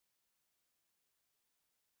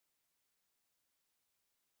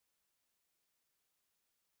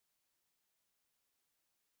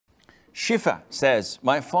Shifa says,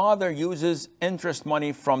 my father uses interest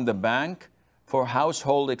money from the bank for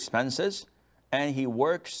household expenses, and he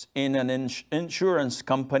works in an insurance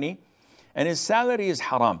company, and his salary is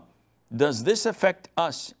haram. Does this affect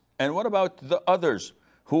us? And what about the others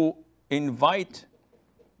who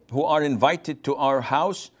are invited to our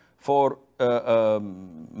house for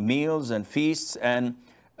meals and feasts, and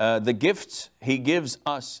the gifts he gives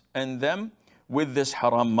us and them with this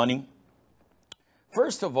haram money?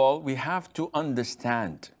 First of all, we have to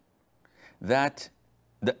understand that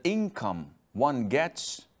the income one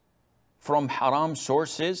gets from haram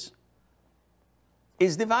sources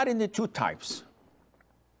is divided into two types.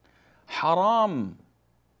 Haram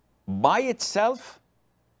by itself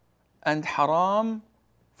and haram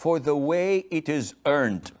for the way it is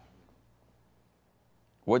earned.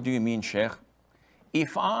 What do you mean, Sheikh?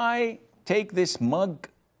 If I take this mug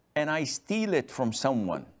and I steal it from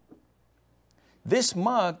someone, this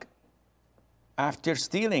mug, after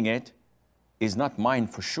stealing it, is not mine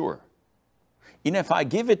for sure. And if I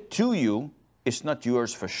give it to you, it's not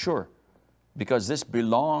yours for sure, because this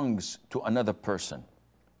belongs to another person.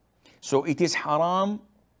 So it is haram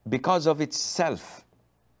because of itself,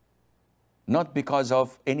 not because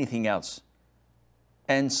of anything else.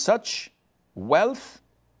 And such wealth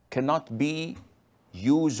cannot be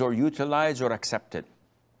used or utilized or accepted.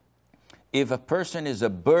 If a person is a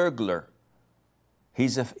burglar,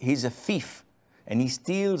 he's a thief, and he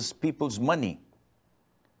steals people's money,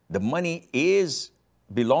 the money is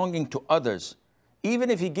belonging to others. Even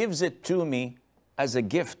if he gives it to me as a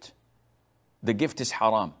gift, the gift is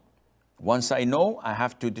haram. Once I know, I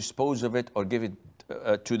have to dispose of it or give it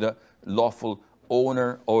to the lawful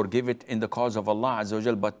owner, or give it in the cause of Allah Azza wa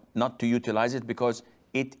Jal, but not to utilize it because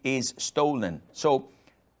it is stolen. So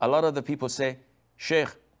a lot of the people say, Sheikh,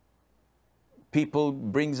 people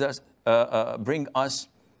bring us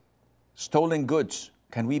stolen goods.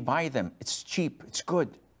 Can we buy them? It's cheap, it's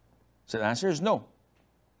good. So the answer is no.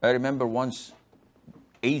 I remember once,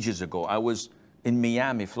 ages ago, I was in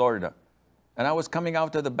Miami, Florida, and I was coming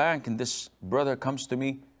out of the bank, and this brother comes to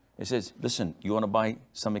me. He says, listen, you want to buy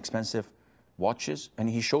some expensive watches? And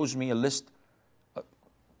he shows me a list,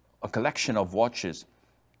 a collection of watches,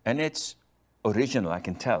 and it's original, I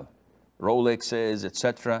can tell. Rolexes,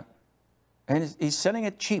 etc. And he's selling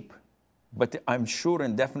it cheap, but I'm sure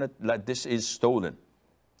and definite that this is stolen.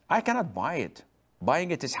 I cannot buy it.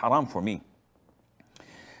 Buying it is haram for me.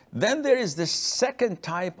 Then there is the second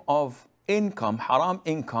type of income, haram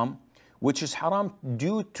income, which is haram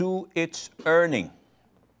due to its earning.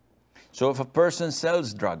 So if a person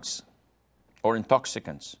sells drugs or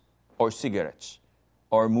intoxicants or cigarettes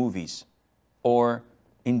or movies or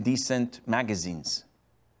indecent magazines,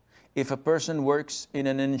 if a person works in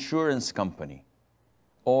an insurance company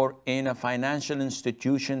or in a financial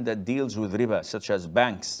institution that deals with riba, such as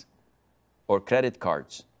banks or credit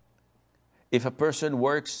cards, if a person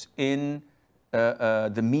works in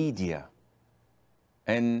the media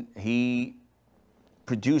and he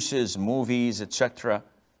produces movies, etc.,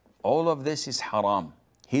 all of this is haram.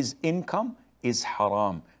 His income is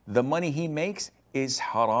haram. The money he makes is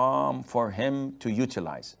haram for him to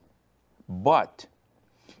utilize. But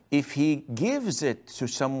if he gives it to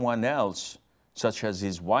someone else, such as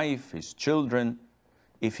his wife, his children,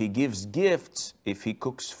 if he gives gifts, if he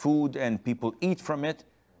cooks food and people eat from it,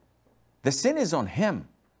 the sin is on him,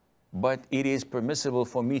 but it is permissible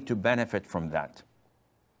for me to benefit from that.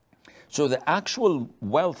 So the actual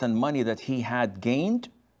wealth and money that he had gained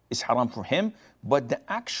is haram for him, but the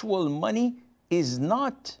actual money is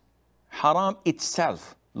not haram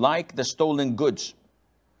itself, like the stolen goods.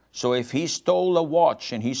 So if he stole a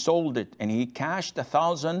watch and he sold it and he cashed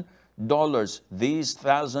 $1,000, these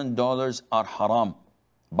 $1,000 are haram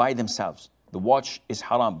by themselves. The watch is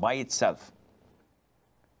haram by itself.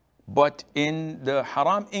 But in the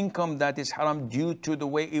haram income that is haram due to the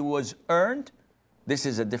way it was earned, this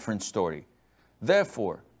is a different story.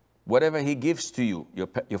 Therefore, whatever he gives to you,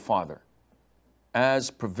 your father,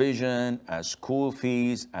 as provision, as school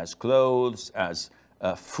fees, as clothes, as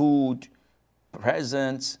food,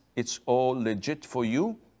 presents, it's all legit for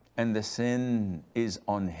you, and the sin is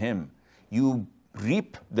on him. You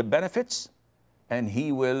reap the benefits, and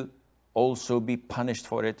he will also be punished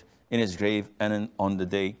for it in his grave and on the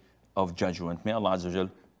day of judgment. May Allah Azza wa Jal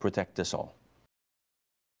protect us all.